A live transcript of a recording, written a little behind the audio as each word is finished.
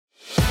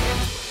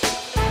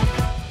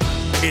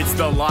It's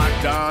the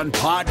Locked On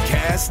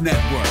Podcast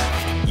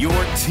Network, your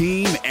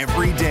team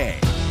every day.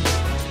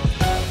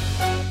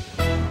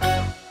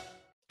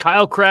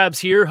 Kyle Krabs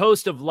here,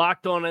 host of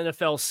Locked On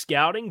NFL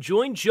Scouting.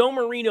 Join Joe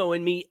Marino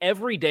and me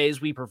every day as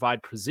we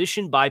provide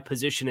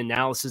position-by-position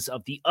analysis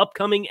of the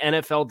upcoming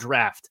NFL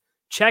Draft.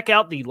 Check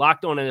out the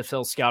Locked On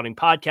NFL Scouting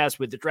podcast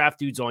with the Draft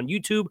Dudes on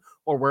YouTube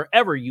or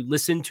wherever you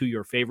listen to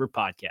your favorite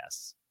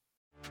podcasts.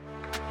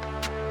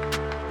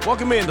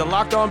 Welcome in to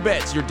Locked On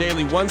Bets, your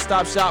daily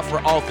one-stop shop for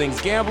all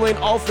things gambling,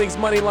 all things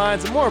money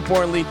lines, and more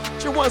importantly,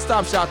 it's your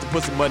one-stop shop to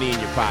put some money in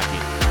your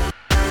pocket.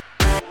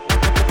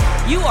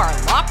 You are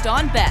Locked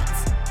On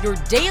Bets, your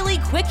daily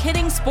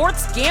quick-hitting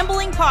sports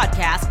gambling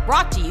podcast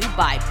brought to you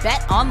by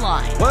Bet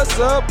Online. What's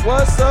up,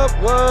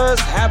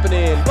 what's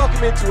happening?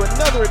 Welcome into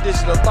another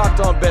edition of Locked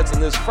On Bets on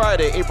this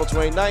Friday, April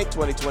 29th,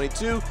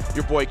 2022.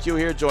 Your boy Q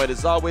here, joined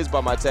as always by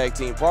my tag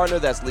team partner,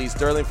 that's Lee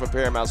Sterling from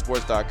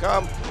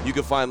ParamountSports.com. You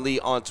can find Lee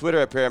on Twitter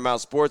at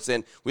Paramount Sports,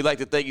 and we'd like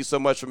to thank you so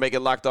much for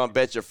making Locked On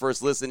Bets your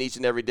first listen each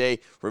and every day.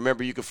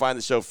 Remember, you can find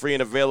the show free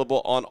and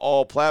available on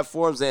all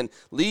platforms. And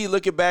Lee,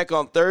 looking back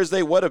on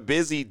Thursday, what a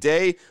busy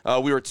day.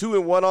 We were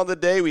 2-1 on the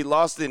day. We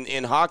lost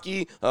in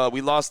hockey.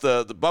 We lost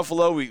the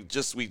Buffalo. We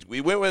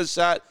went with a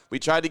shot. We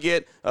tried to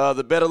get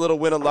the bet a little,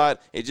 win a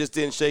lot. It just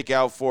didn't shake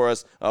out for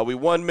us. We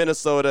won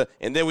Minnesota,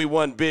 and then we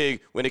won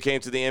big when it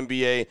came to the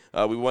NBA.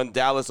 We won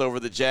Dallas over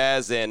the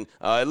Jazz, and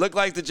it looked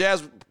like the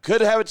Jazz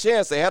could have a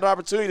chance. They had an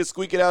opportunity to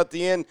squeak it out at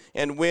the end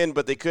and win,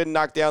 but they couldn't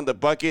knock down the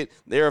bucket.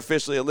 They're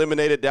officially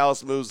eliminated.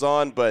 Dallas moves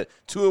on, but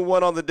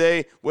 2-1 on the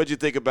day. What did you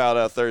think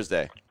about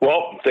Thursday?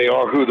 Well, they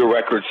are who the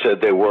record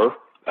said they were.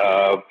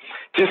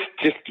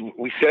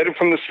 We said it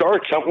from the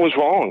start. Something was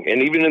wrong.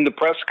 And even in the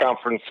press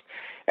conference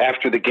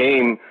after the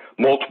game,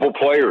 multiple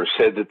players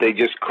said that they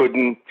just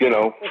couldn't,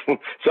 something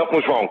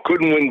was wrong.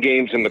 Couldn't win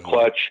games in the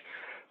clutch.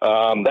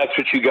 That's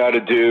what you got to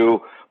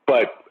do.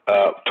 But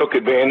took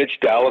advantage.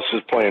 Dallas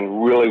is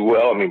playing really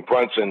well. I mean,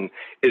 Brunson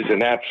is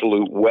an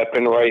absolute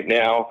weapon right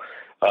now.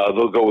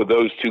 They'll go with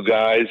those two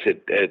guys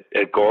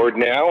at guard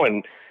now.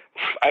 And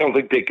I don't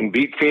think they can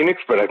beat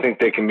Phoenix, but I think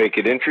they can make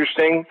it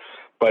interesting.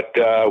 But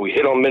we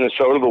hit on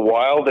Minnesota, the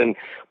Wild, and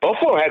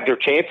Buffalo had their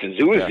chances.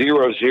 It was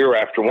 0-0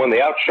 after one.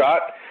 They outshot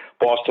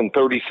Boston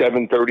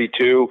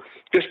 37-32.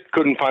 Just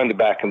couldn't find the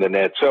back of the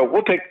net. So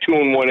we'll take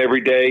 2-1 every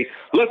day.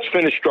 Let's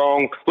finish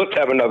strong. Let's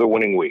have another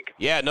winning week.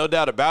 Yeah, no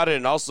doubt about it.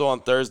 And also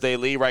on Thursday,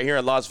 Lee, right here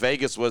in Las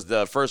Vegas was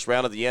the first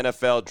round of the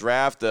NFL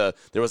Draft. There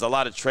was a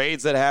lot of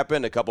trades that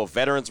happened. A couple of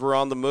veterans were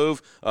on the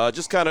move.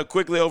 Just kind of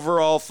quickly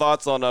overall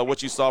thoughts on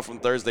what you saw from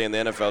Thursday in the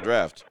NFL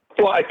Draft.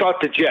 Well, I thought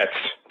the Jets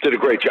did a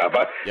great job.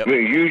 I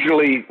mean,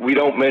 usually we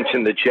don't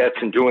mention the Jets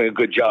and doing a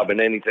good job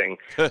in anything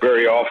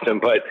very often,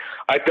 but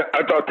I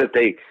thought that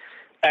they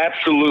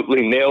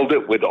absolutely nailed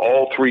it with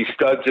all three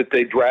studs that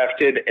they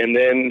drafted. And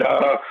then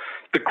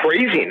the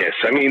craziness,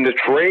 I mean, the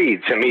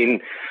trades, I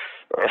mean,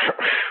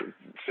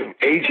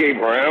 A.J.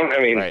 Brown, I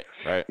mean,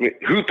 right.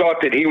 Who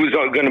thought that he was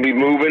going to be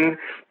moving?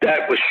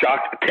 That was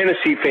shocked.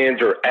 Tennessee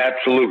fans are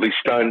absolutely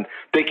stunned.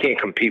 They can't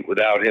compete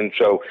without him,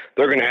 so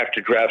they're going to have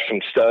to draft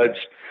some studs.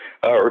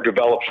 Or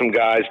develop some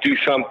guys, do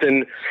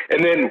something.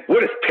 And then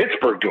what is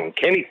Pittsburgh doing?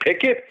 Kenny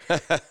Pickett?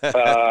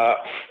 I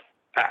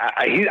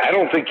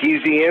don't think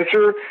he's the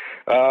answer.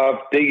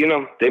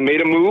 They made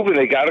a move and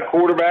they got a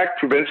quarterback,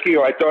 Trubinsky,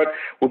 who I thought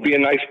would be a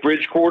nice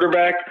bridge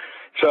quarterback.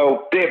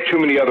 So they have too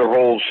many other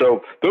holes.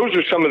 So those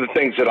are some of the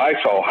things that I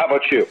saw. How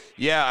about you?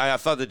 Yeah, I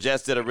thought the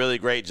Jets did a really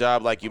great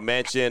job. Like you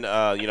mentioned,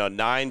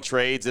 9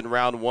 trades in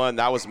round one.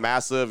 That was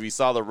massive. You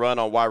saw the run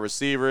on wide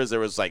receivers.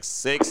 There was like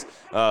 6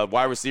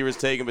 wide receivers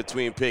taken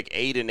between pick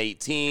 8 and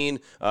 18.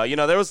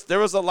 There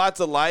was a lot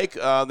to like.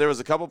 There was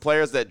a couple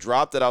players that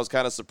dropped that I was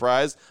kind of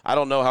surprised. I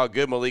don't know how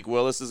good Malik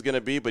Willis is going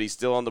to be, but he's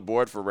still on the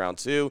board for round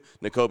 2.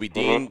 Nakobe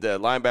Dean, the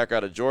linebacker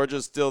out of Georgia,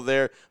 is still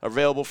there,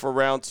 available for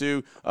round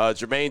 2.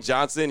 Jermaine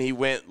Johnson, he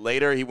went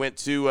later. He went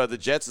to the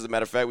Jets, as a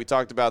matter of fact. We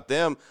talked about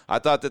them. I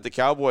thought that the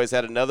Cowboys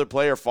had another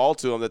player fall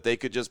to them that they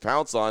could just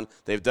pounce on.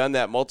 They've done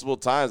that multiple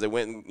times. They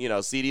went and,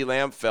 CeeDee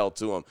Lamb fell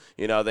to them.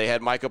 They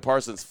had Micah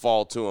Parsons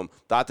fall to them.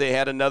 Thought they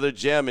had another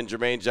gem in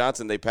Jermaine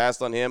Johnson. They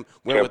passed on him.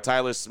 Went with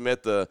Tyler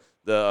Smith, the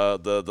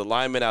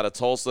lineman out of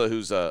Tulsa,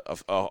 who's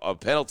a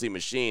penalty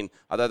machine.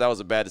 I thought that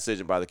was a bad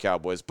decision by the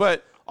Cowboys.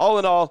 But all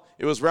in all,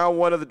 it was round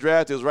 1 of the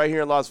draft. It was right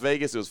here in Las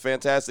Vegas. It was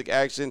fantastic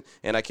action,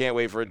 and I can't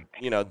wait for,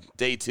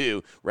 day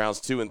 2,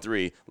 rounds 2 and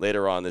 3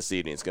 later on this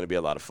evening. It's going to be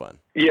a lot of fun.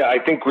 Yeah, I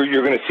think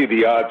you're going to see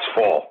the odds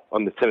fall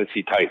on the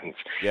Tennessee Titans.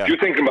 Yeah. If you're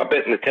thinking about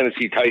betting the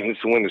Tennessee Titans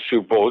to win the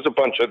Super Bowl, there's a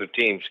bunch of other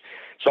teams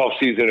this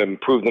offseason to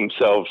improve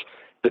themselves.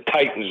 The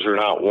Titans are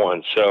not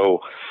one.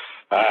 So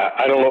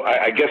I don't know.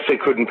 I guess they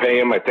couldn't pay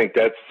him. I think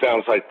that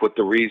sounds like what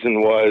the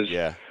reason was.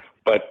 Yeah.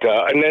 But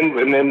and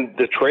then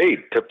the trade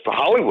to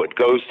Hollywood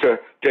goes to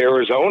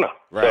Arizona.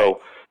 Right. So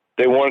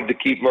they wanted to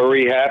keep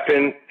Murray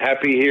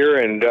happy here,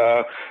 and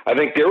I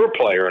think they're a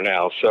player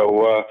now.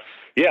 So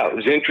yeah, it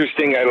was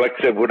interesting. I like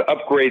I said, would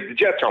upgrade. The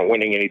Jets aren't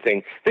winning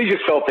anything. They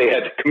just felt they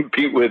had to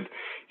compete with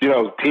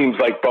teams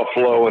like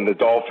Buffalo and the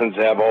Dolphins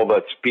have all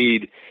that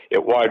speed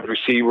at wide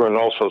receiver and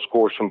also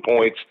score some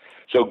points.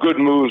 So good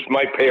moves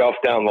might pay off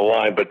down the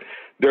line, but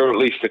they're at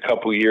least a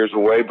couple years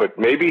away. But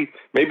maybe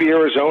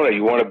Arizona,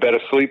 you want to bet a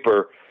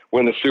sleeper,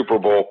 win the Super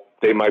Bowl,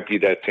 they might be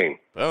that team.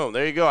 Oh,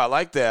 there you go. I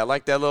like that. I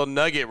like that little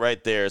nugget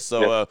right there.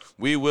 So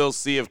we will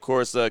see, of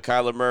course,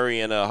 Kyler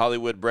Murray and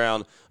Hollywood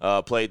Brown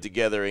played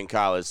together in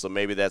college. So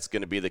maybe that's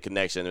going to be the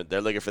connection.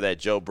 They're looking for that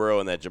Joe Burrow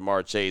and that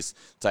Jamar Chase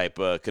type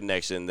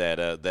connection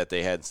that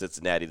they had in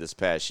Cincinnati this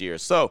past year.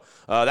 So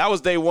that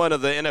was day one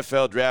of the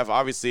NFL draft.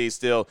 Obviously,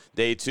 still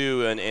day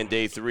 2 and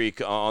day 3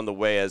 on the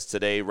way, as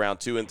today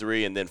round 2 and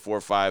 3, and then 4,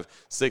 5,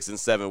 6, and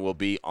 7 will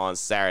be on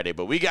Saturday.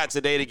 But we got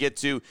today to get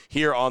to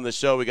here on the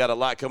show. We got a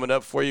lot coming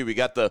up for you. We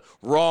got the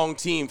wrong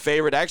team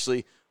favorite.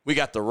 Actually, we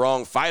got the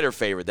wrong fighter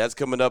favorite. That's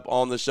coming up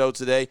on the show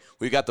today.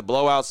 We got the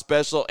blowout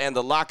special and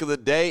the lock of the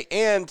day.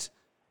 And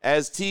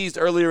as teased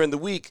earlier in the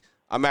week,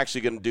 I'm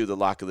actually going to do the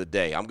lock of the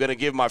day. I'm going to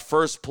give my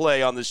first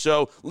play on the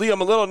show. Lee,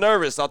 I'm a little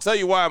nervous. I'll tell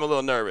you why I'm a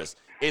little nervous.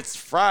 It's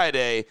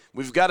Friday.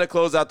 We've got to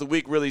close out the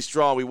week really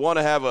strong. We want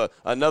to have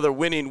another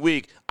winning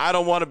week. I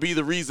don't want to be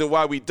the reason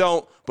why we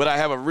don't, but I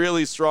have a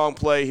really strong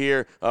play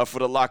here for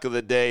the lock of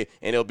the day,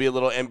 and it'll be a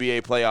little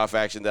NBA playoff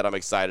action that I'm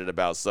excited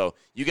about. So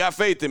you got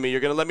faith in me.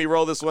 You're going to let me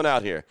roll this one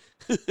out here.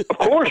 Of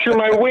course, you're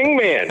my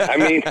wingman. I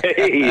mean,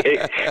 hey,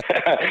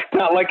 it's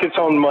not like it's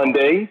on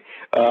Monday.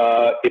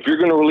 If you're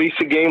going to release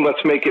a game,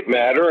 let's make it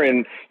matter.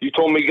 And you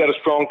told me you got a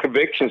strong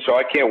conviction, so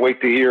I can't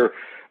wait to hear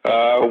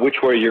which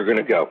way you're going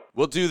to go.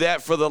 We'll do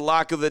that for the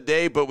lock of the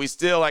day, but we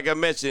still, like I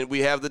mentioned,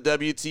 we have the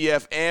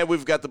WTF and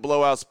we've got the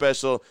blowout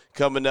special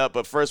coming up.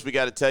 But first, we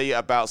got to tell you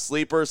about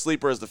Sleeper.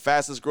 Sleeper is the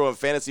fastest growing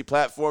fantasy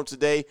platform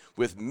today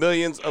with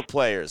millions of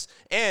players.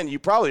 And you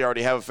probably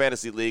already have a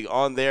fantasy league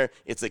on there.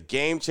 It's a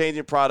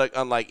game-changing product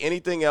unlike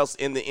anything else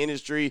in the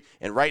industry.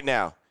 And right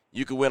now,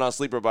 you can win on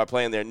Sleeper by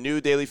playing their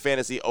new daily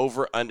fantasy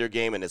over-under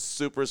game, and it's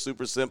super,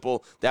 super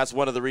simple. That's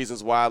one of the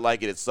reasons why I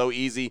like it. It's so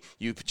easy.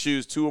 You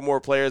choose 2 or more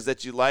players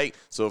that you like.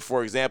 So,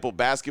 for example,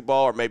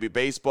 basketball or maybe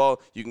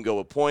baseball, you can go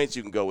with points.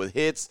 You can go with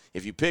hits.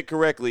 If you pick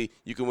correctly,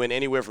 you can win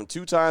anywhere from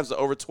 2 times to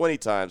over 20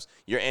 times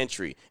your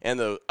entry. And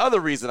the other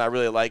reason I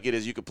really like it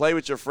is you can play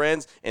with your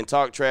friends and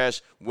talk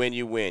trash when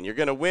you win. You're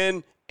going to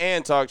win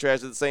and talk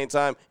trash at the same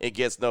time. It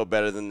gets no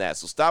better than that.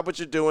 So stop what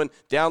you're doing.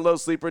 Download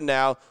Sleeper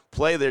now.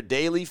 Play their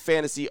daily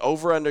fantasy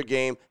over-under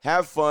game.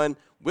 Have fun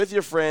with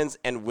your friends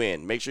and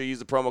win. Make sure you use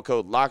the promo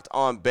code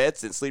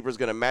LOCKEDONBETS, and Sleeper is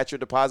going to match your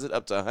deposit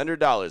up to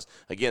 $100.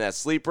 Again, that's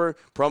Sleeper.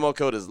 Promo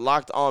code is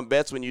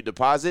LOCKEDONBETS when you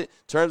deposit.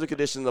 Terms and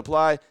conditions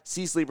apply.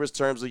 See Sleeper's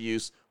terms of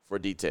use for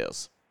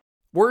details.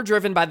 We're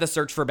driven by the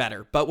search for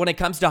better, but when it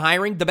comes to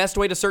hiring, the best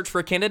way to search for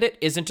a candidate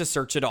isn't to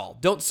search at all.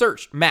 Don't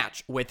search,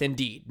 match with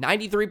Indeed.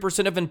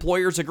 93% of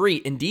employers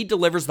agree Indeed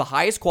delivers the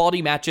highest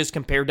quality matches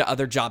compared to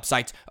other job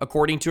sites,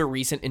 according to a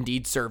recent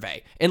Indeed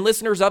survey. And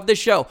listeners of this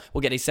show will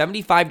get a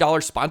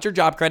 $75 sponsored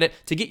job credit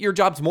to get your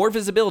jobs more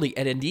visibility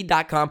at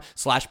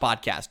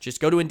Indeed.com/podcast.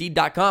 Just go to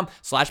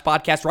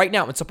Indeed.com/podcast right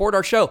now and support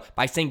our show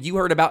by saying you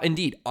heard about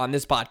Indeed on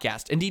this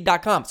podcast.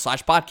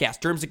 Indeed.com/podcast.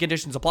 Terms and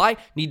conditions apply.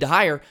 Need to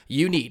hire?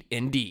 You need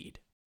Indeed.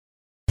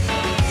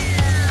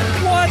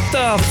 What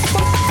the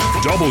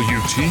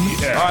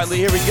WTF? All right, Lee,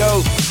 here we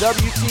go.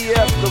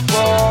 WTF, the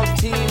wrong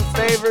team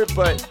favorite,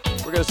 but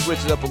we're going to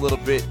switch it up a little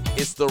bit.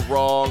 It's the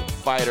wrong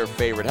fighter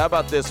favorite. How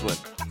about this one?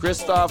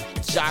 Christoph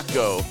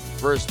Jocko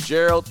versus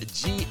Gerald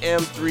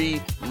GM3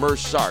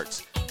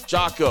 Mershart.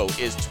 Jocko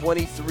is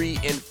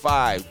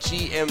 23-5.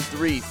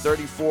 GM3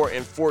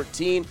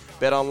 34-14.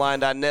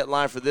 BetOnline.net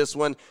line for this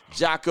one.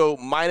 Jocko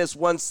minus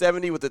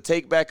 170 with a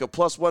takeback of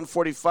plus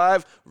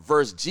 145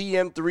 versus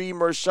GM3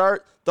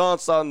 Mershart.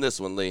 Thoughts on this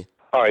one, Lee?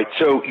 All right,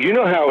 so you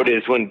know how it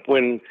is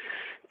when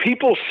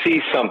people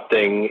see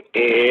something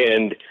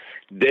and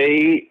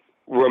they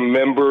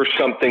remember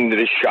something that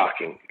is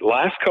shocking. The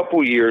last couple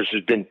of years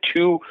has been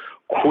 2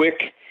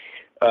 quick,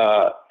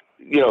 TKOs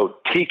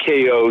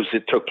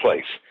that took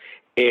place.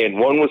 And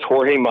one was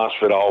Jorge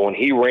Masvidal when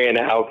he ran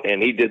out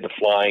and he did the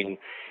flying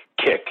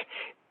kick.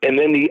 And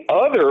then the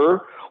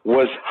other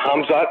was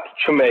Khamzat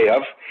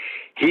Chimaev.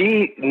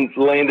 He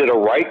landed a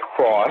right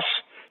cross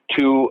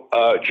to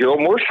Gerald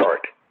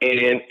Mershart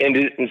and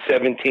ended it in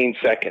 17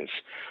 seconds.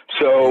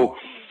 So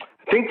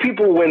I think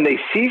people, when they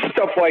see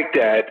stuff like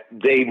that,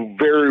 they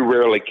very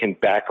rarely can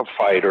back a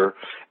fighter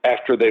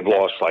after they've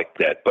lost like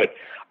that. But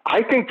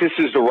I think this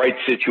is the right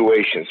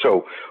situation.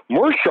 So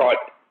Mershart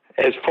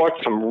has fought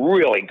some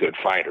really good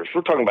fighters.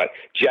 We're talking about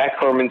Jack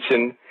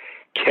Hermanson,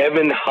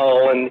 Kevin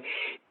Holland,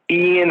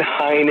 Ian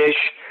Heinisch,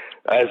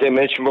 as I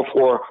mentioned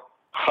before,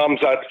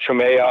 Khamzat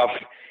Chimaev.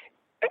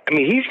 I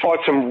mean, he's fought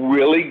some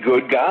really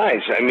good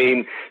guys. I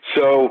mean,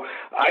 so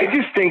I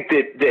just think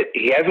that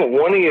he hasn't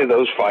won any of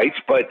those fights,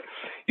 but,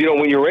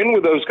 when you're in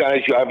with those guys,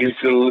 you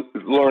obviously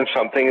learn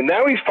something. And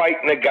now he's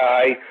fighting a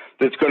guy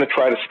that's going to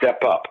try to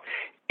step up.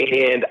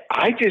 And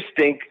I just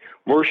think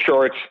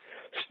Mershart's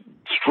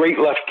straight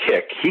left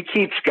kick, he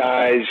keeps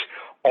guys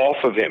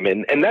off of him.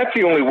 And that's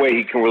the only way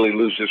he can really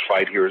lose this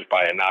fight here is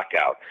by a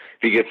knockout,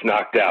 if he gets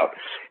knocked out.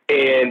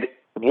 And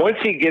once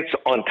he gets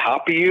on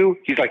top of you,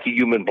 he's like a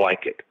human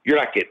blanket. You're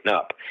not getting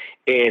up,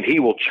 and he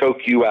will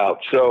choke you out.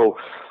 So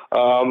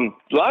a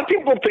lot of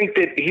people think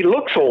that he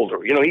looks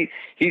older. You know,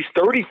 he's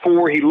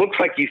 34. He looks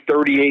like he's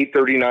 38,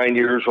 39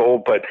 years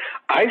old, but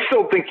I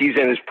still think he's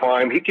in his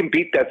prime. He can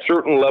beat that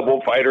certain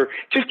level fighter,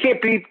 just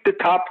can't beat the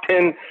top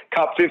 10,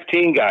 top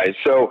 15 guys.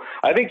 So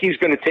I think he's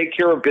going to take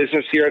care of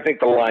business here. I think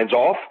the line's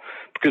off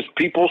because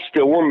people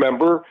still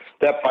remember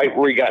that fight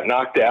where he got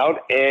knocked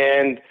out.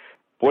 And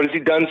what has he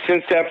done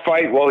since that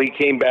fight? Well, he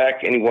came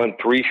back and he won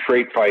 3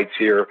 straight fights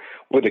here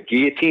with a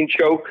guillotine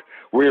choke,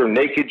 rear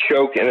naked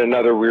choke, and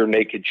another rear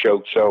naked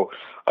choke. So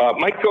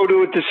might go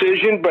to a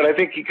decision, but I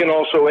think he can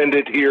also end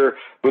it here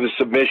with a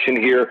submission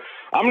here.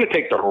 I'm going to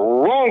take the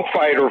wrong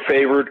fighter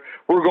favored.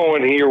 We're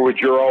going here with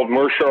Gerald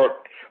Meerschaert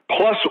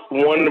plus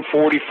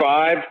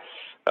 145.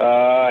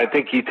 I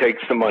think he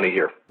takes the money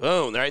here.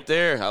 Boom, right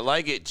there. I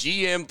like it.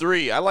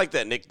 GM3. I like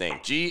that nickname.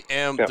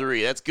 GM3.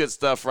 Yep. That's good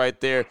stuff right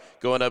there.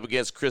 Going up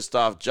against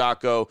Krzysztof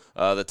Jotko.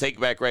 The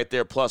takeback right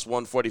there, plus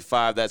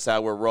 145. That's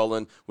how we're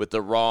rolling with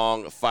the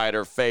wrong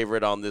fighter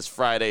favorite on this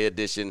Friday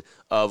edition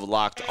of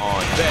Locked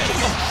On Bets.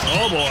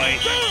 Oh,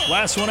 boy.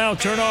 Last one out.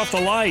 Turn off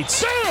the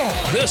lights.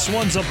 This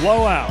one's a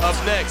blowout.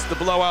 Up next, the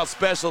blowout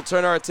special.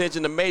 Turn our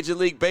attention to Major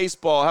League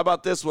Baseball. How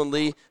about this one,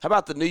 Lee? How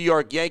about the New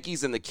York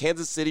Yankees and the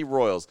Kansas City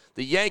Royals?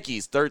 The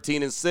Yankees,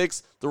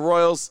 13-6. The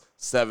Royals,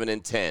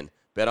 7-10.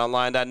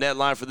 BetOnline.net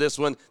line for this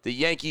one. The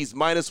Yankees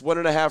minus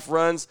 1.5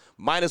 runs,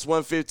 minus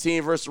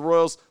 115 versus the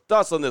Royals.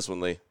 Thoughts on this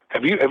one, Lee?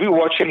 Have you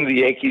watched any of the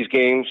Yankees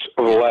games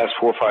over the last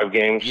 4 or 5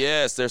 games?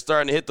 Yes, they're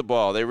starting to hit the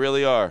ball. They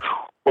really are.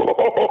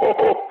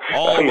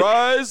 All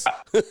rise.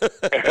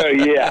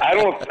 Yeah,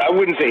 I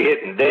wouldn't say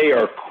hitting. They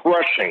are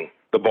crushing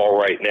the ball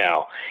right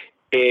now.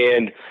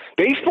 And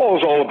baseball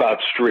is all about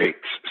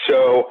streaks.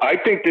 So I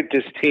think that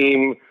this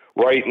team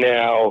right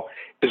now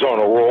is on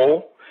a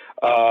roll.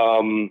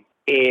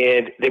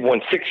 And they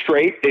won 6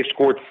 straight. They've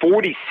scored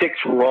 46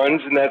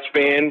 runs in that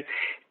span.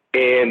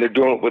 And they're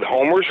doing it with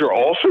homers. They're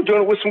also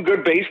doing it with some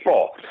good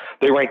baseball.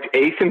 They ranked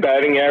 8th in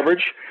batting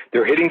average.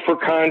 They're hitting for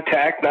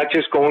contact, not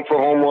just going for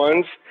home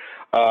runs.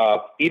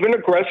 Even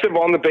aggressive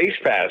on the base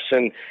pass.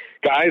 And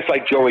guys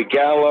like Joey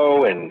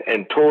Gallo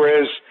and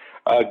Torres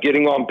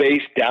getting on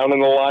base down in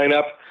the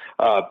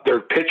lineup. Their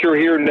pitcher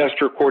here,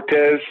 Nestor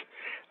Cortez,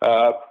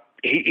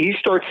 he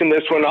starts in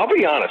this one. I'll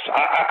be honest.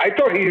 I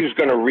thought he was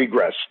going to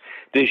regress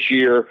this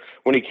year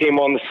when he came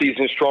on the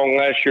season strong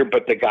last year,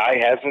 but the guy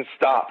hasn't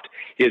stopped.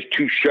 He has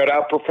 2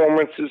 shutout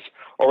performances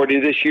already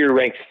this year,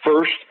 ranked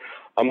 1st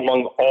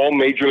among all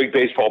Major League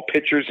Baseball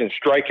pitchers in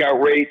strikeout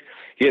rate.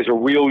 He has a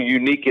real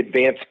unique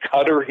advanced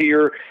cutter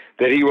here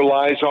that he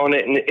relies on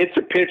it, and it's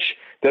a pitch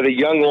that a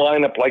young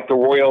lineup like the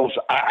Royals,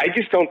 I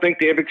just don't think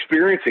they have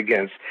experience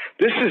against.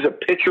 This is a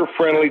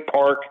pitcher-friendly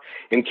park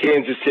in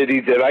Kansas City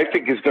that I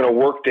think is going to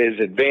work to his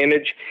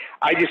advantage.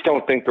 I just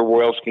don't think the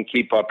Royals can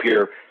keep up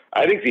here.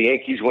 I think the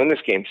Yankees win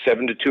this game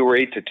 7-2 or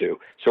 8-2.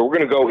 So we're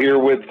going to go here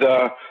with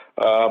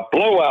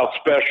blowout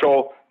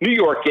special. New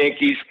York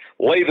Yankees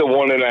lay the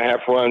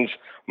 1.5 runs,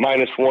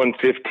 minus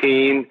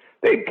 115.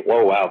 They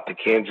blow out the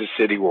Kansas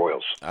City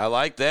Royals. I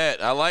like that.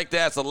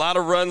 It's a lot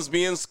of runs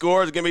being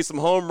scored. There's going to be some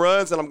home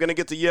runs, and I'm going to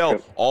get to yell,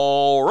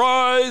 all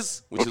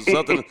rise, which is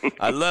something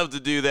I love to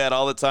do that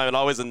all the time. It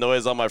always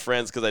annoys all my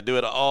friends because I do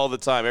it all the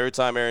time. Every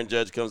time Aaron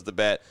Judge comes to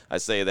bat, I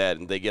say that,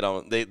 and they get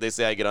on. They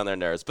say I get on their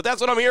nerves. But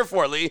that's what I'm here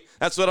for, Lee.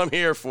 That's what I'm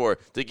here for,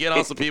 to get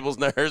on some people's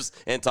nerves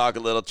and talk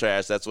a little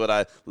trash. That's what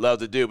I love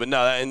to do. But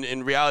no,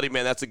 in reality,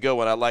 man, that's a good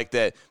one. I like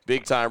that.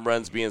 Big-time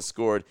runs being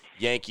scored.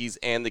 Yankees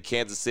and the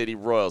Kansas City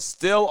Royals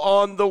still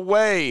on the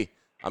way.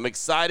 I'm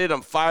excited.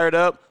 I'm fired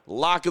up.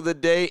 Lock of the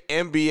day,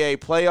 NBA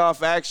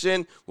playoff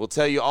action. We'll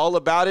tell you all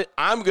about it.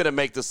 I'm going to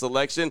make the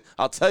selection.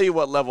 I'll tell you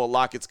what level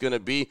lock it's going to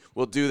be.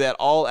 We'll do that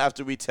all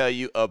after we tell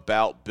you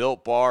about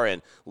Built Bar.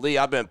 And Lee,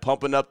 I've been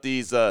pumping up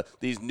these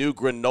new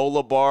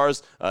granola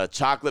bars,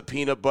 chocolate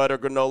peanut butter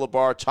granola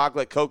bar,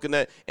 chocolate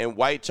coconut, and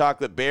white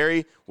chocolate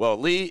berry. Well,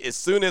 Lee, as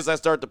soon as I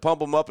start to pump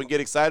them up and get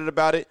excited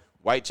about it,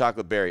 white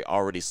chocolate berry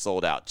already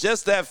sold out.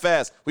 Just that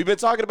fast. We've been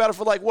talking about it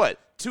for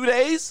 2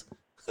 days?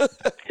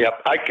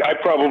 Yep, I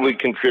probably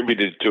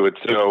contributed to it.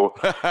 So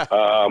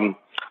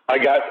I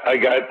got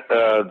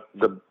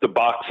the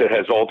box that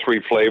has all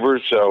 3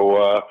 flavors.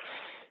 So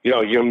you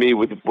and me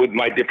with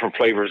my different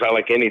flavors, I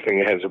like anything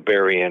that has a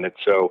berry in it.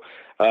 So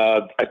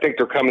I think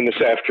they're coming this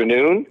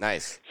afternoon.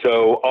 Nice.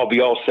 So I'll be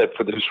all set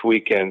for this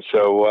weekend.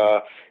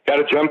 So got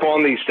to jump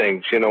on these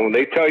things. When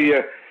they tell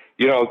you,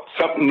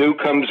 something new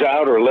comes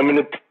out or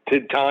limited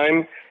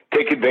time,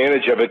 take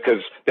advantage of it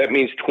because that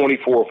means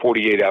 24 or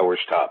 48 hours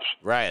tops.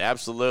 Right,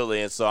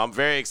 absolutely. And so I'm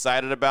very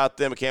excited about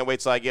them. I can't wait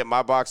till I get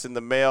my box in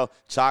the mail.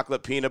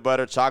 Chocolate peanut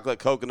butter, chocolate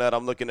coconut.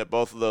 I'm looking at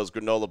both of those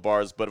granola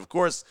bars. But, of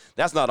course,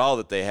 that's not all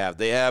that they have.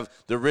 They have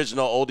the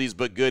original oldies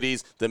but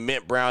goodies, the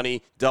mint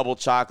brownie, double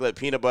chocolate,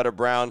 peanut butter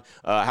brown.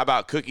 How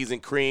about cookies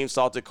and cream,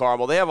 salted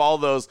caramel? They have all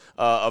those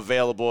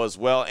available as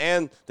well.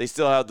 And they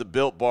still have the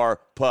Built Bar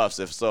puffs.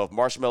 If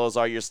marshmallows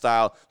are your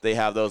style, they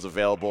have those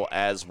available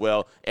as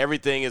well.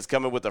 Everything is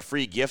coming with a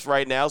free gift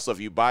right now, so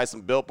if you buy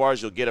some Built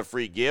Bars, you'll get a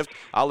free gift.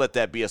 I'll let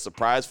that be a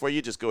surprise for you.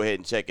 Just go ahead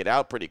and check it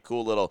out. Pretty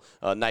cool little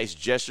nice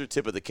gesture,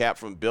 tip of the cap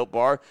from Built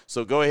Bar.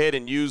 So go ahead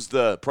and use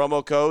the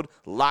promo code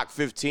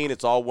LOCK15.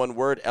 It's all one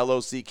word,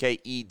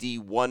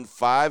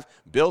 LOCKED15.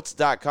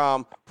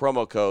 Built.com,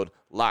 promo code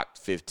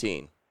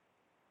LOCK15.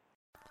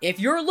 If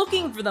you're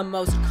looking for the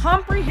most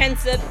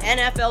comprehensive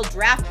NFL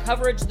draft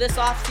coverage this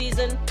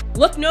offseason,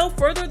 look no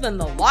further than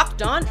the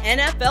Locked On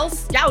NFL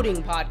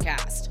Scouting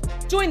Podcast.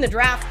 Join the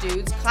draft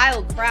dudes,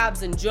 Kyle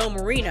Krabs and Joe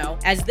Marino,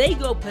 as they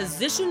go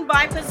position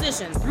by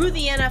position through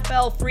the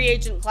NFL free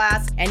agent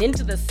class and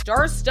into the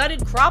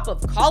star-studded crop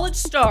of college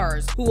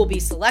stars who will be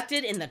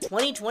selected in the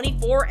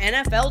 2024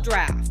 NFL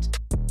Draft.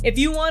 If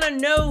you want to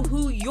know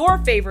who your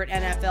favorite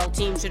NFL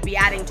team should be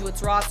adding to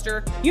its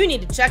roster, you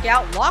need to check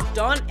out Locked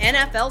On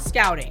NFL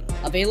Scouting,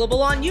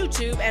 available on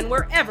YouTube and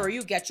wherever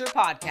you get your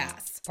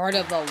podcasts. Part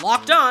of the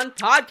Locked On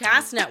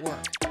Podcast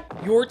Network,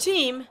 your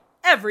team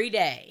every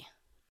day.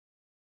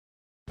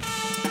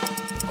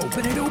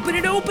 Open it, open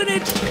it, open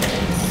it!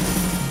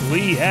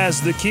 Lee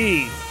has the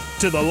key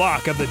to the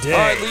lock of the day. All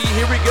right, Lee,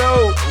 here we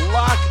go.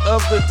 Lock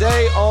of the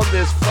day on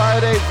this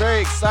Friday. Very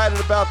excited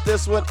about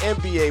this one.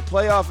 NBA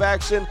playoff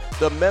action.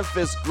 The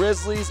Memphis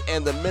Grizzlies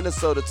and the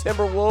Minnesota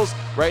Timberwolves.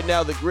 Right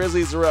now, the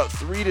Grizzlies are up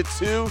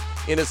 3-2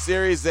 in a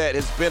series that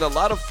has been a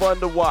lot of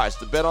fun to watch.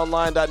 The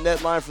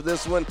betonline.net line for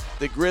this one,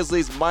 the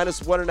Grizzlies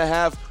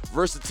 -1.5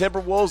 versus the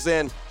Timberwolves,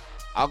 and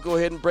I'll go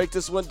ahead and break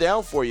this one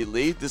down for you,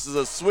 Lee. This is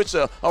a switch,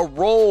 a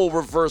role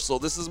reversal.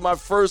 This is my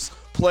first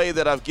play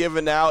that I've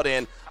given out,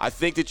 and I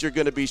think that you're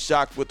going to be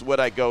shocked with what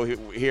I go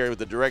here, with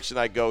the direction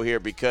I go here,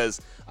 because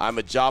I'm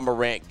a Ja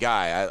Morant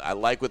guy. I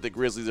like what the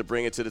Grizzlies are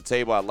bringing to the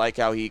table. I like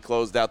how he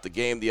closed out the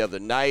game the other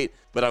night,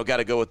 but I've got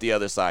to go with the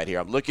other side here.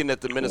 I'm looking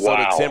at the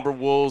Minnesota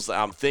Timberwolves.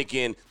 I'm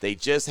thinking they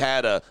just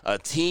had a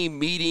team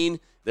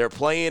meeting. They're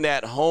playing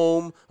at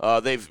home.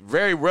 They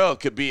very well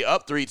could be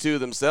up 3-2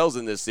 themselves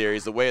in this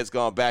series, the way it's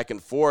gone back and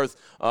forth.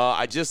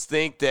 I just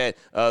think that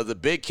the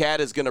Big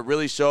Cat is going to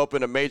really show up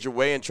in a major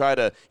way and try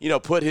to,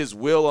 put his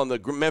will on the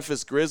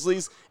Memphis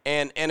Grizzlies.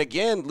 And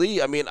again,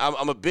 Lee, I mean,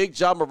 I'm a big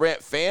Ja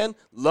Morant fan.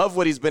 Love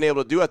what he's been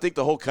able to do. I think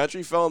the whole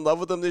country fell in love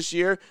with him this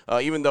year,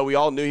 even though we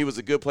all knew he was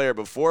a good player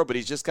before, but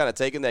he's just kind of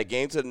taken that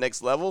game to the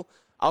next level.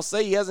 I'll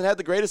say he hasn't had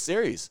the greatest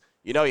series.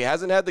 He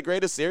hasn't had the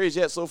greatest series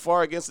yet so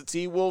far against the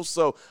T-Wolves,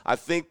 so I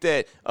think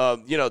that,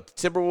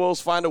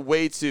 Timberwolves find a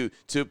way to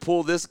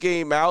pull this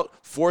game out,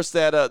 force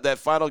that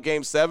final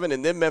Game 7,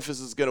 and then Memphis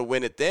is going to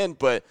win it then.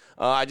 But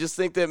I just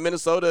think that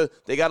Minnesota,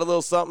 they got a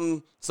little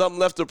something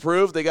left to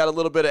prove. They got a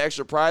little bit of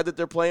extra pride that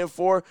they're playing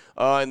for,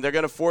 and they're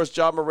going to force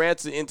Ja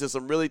Morant into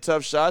some really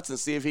tough shots and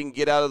see if he can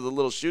get out of the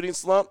little shooting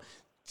slump.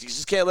 You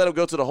just can't let him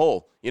go to the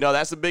hole.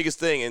 That's the biggest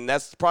thing, and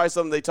that's probably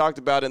something they talked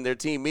about in their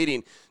team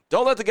meeting.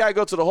 Don't let the guy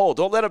go to the hole.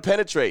 Don't let him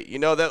penetrate.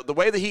 That the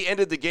way that he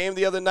ended the game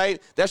the other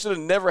night, that should have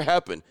never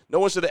happened. No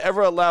one should have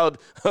ever allowed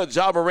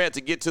Ja Morant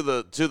to get to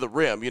the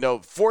rim.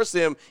 Force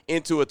him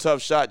into a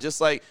tough shot,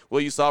 just like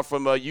you saw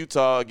from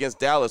Utah against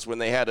Dallas when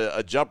they had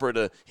a jumper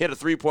to hit a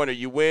three-pointer.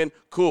 You win,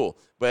 cool.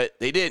 But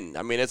they didn't.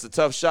 I mean, it's a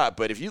tough shot.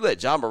 But if you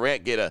let Ja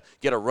Morant get a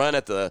run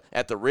at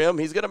the rim,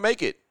 he's going to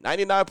make it.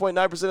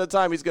 99.9% of the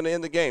time, he's going to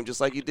end the game, just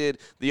like he did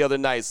the other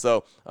night.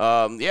 So,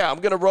 I'm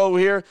going to roll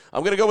here.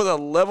 I'm going to go with a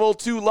level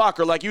 2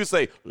 locker, like you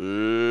say,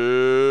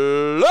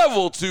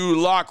 level 2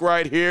 lock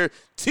right here.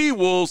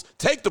 T-Wolves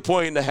take the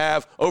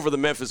 1.5 over the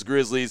Memphis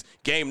Grizzlies,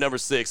 game number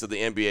 6 of the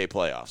NBA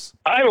playoffs.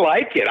 I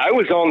like it. I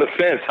was on the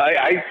fence.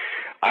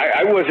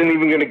 I wasn't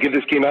even going to give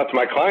this game out to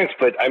my clients,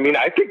 but, I mean,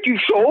 I think you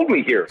sold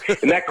me here.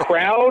 And that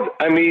crowd,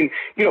 I mean,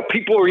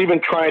 people are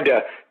even trying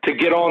to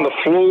get on the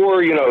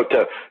floor,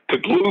 to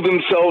glue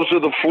themselves to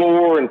the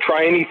floor and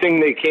try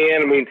anything they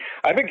can. I mean,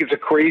 I think it's a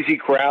crazy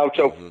crowd.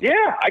 So,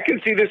 yeah, I can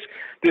see this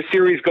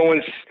series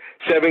going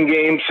 7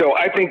 games. So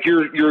I think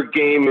your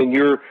game and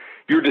your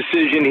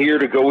decision here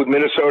to go with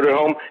Minnesota at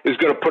home is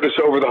going to put us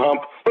over the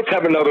hump. Let's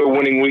have another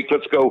winning week.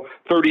 Let's go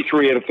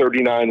 33 out of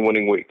 39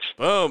 winning weeks.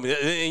 Boom.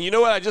 And you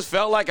know what I just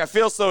felt like? I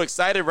feel so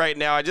excited right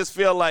now. I just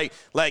feel like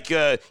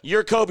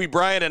you're Kobe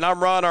Bryant and I'm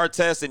Ron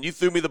Artest, and you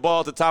threw me the ball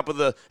at the top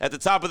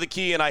of the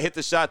key and I hit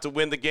the shot to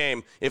win the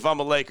game if I'm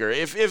a Laker.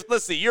 If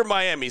let's see, you're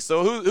Miami.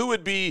 So who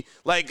would be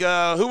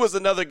who was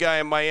another guy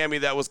in Miami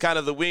that was kind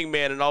of the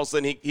wingman and all of a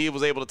sudden he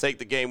was able to take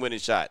the game-winning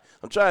shot?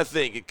 I'm trying to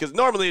think, because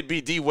normally it'd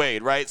be D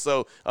Wade, right?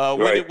 So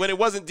when it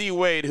wasn't D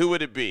Wade, who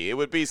would it be? It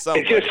would be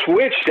somebody. It just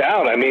switched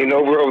out. I mean,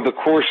 over the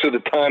course of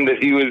the time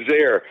that he was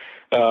there,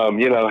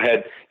 you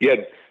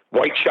had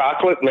White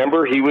Chocolate.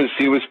 Remember, he was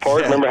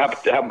part. Yeah. Remember how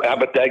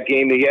about that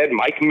game that he had?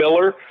 Mike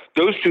Miller.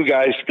 Those two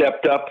guys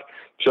stepped up.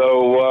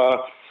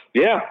 So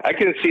Yeah, I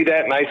can see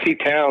that, and I see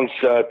Towns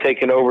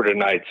taking over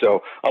tonight.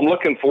 So I'm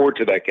looking forward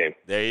to that game.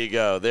 There you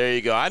go. There you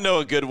go. I know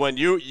a good one.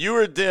 You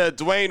were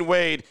Dwayne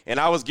Wade,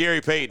 and I was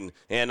Gary Payton,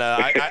 and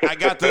I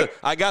got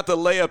the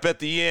layup at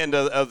the end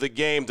of the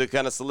game to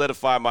kind of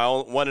solidify my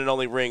one and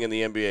only ring in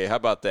the NBA. How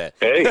about that?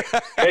 Hey,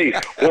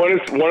 one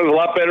is a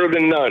lot better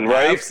than none,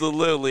 right?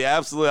 Absolutely.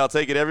 I'll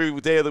take it every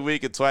day of the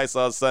week and twice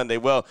on Sunday.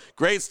 Well,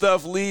 great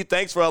stuff, Lee.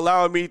 Thanks for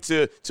allowing me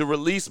to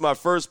release my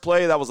first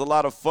play. That was a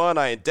lot of fun.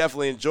 I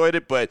definitely enjoyed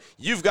it, but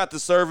you've got the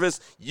service.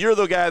 You're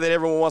the guy that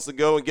everyone wants to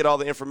go and get all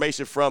the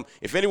information from.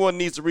 If anyone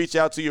needs to reach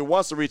out to you or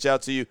wants to reach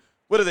out to you,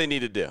 what do they need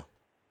to do?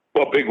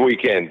 Well, big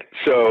weekend.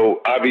 So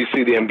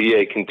obviously the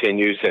NBA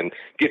continues, and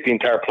get the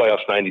entire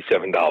playoffs,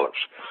 $97.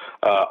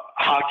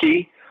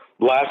 Hockey,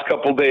 last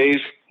couple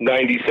days,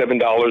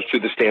 $97 to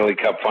the Stanley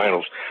Cup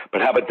Finals.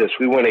 But how about this?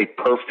 We went a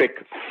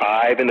perfect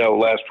 5-0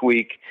 last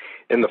week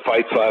in the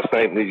fights last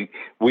night, in the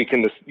week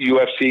in the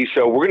UFC.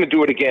 So we're going to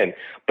do it again.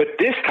 But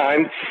this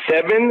time,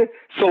 7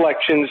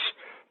 selections,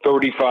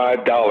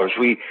 $35.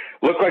 We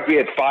looked like we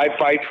had 5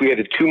 fights. We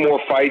added 2 more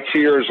fights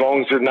here, as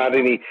long as there's not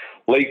any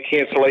late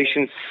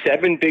cancellations.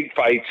 7 big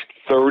fights,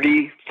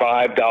 $35.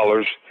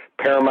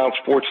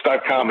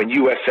 ParamountSports.com and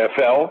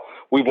USFL.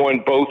 We won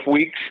both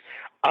weeks.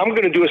 I'm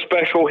going to do a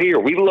special here.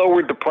 We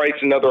lowered the price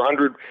another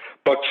 $100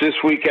 this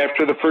week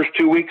after the first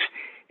 2 weeks.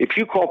 If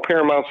you call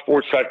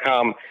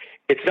ParamountSports.com,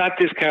 it's not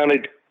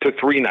discounted to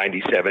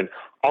 $397.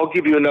 I'll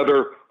give you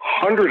another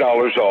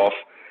 $100 off,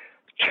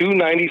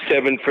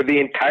 $297 for the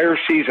entire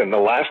season, the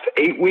last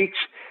 8 weeks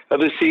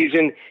of the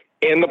season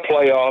and the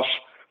playoffs.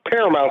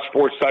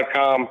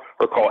 ParamountSports.com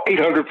or call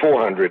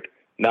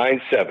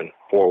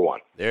 800-400-9741.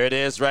 There it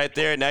is right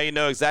there. Now you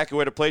know exactly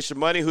where to place your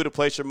money, who to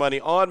place your money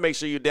on. Make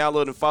sure you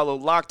download and follow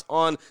Locked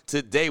On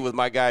Today with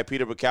my guy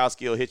Peter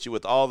Bukowski. He'll hit you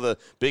with all the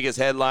biggest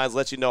headlines,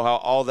 let you know how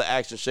all the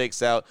action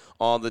shakes out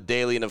on the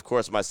daily. And, of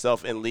course,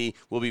 myself and Lee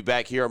will be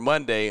back here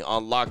Monday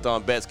on Locked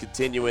On Bets,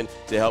 continuing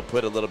to help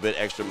put a little bit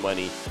extra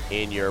money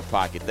in your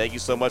pocket. Thank you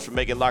so much for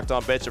making Locked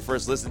On Bets your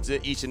first listen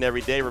to each and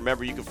every day.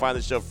 Remember, you can find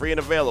the show free and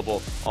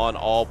available on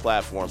all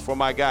platforms. For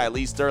my guy,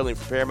 Lee Sterling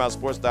from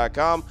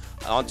ParamountSports.com,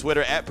 on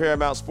Twitter at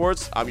Paramount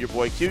Sports, I'm your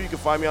boy Q. You can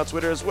find me on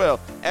Twitter as well,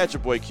 at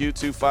your boy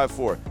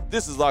Q254.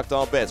 This is Locked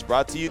On Bets,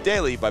 brought to you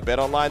daily by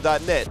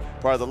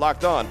BetOnline.net, part of the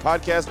Locked On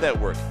Podcast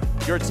Network,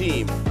 your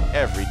team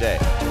every day.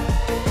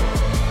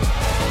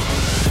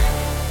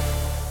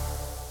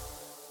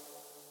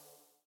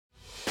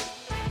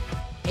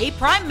 Hey,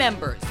 Prime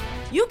members,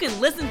 you can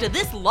listen to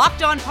this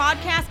Locked On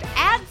podcast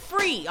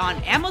ad-free on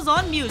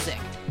Amazon Music.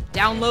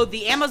 Download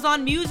the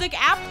Amazon Music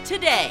app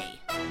today.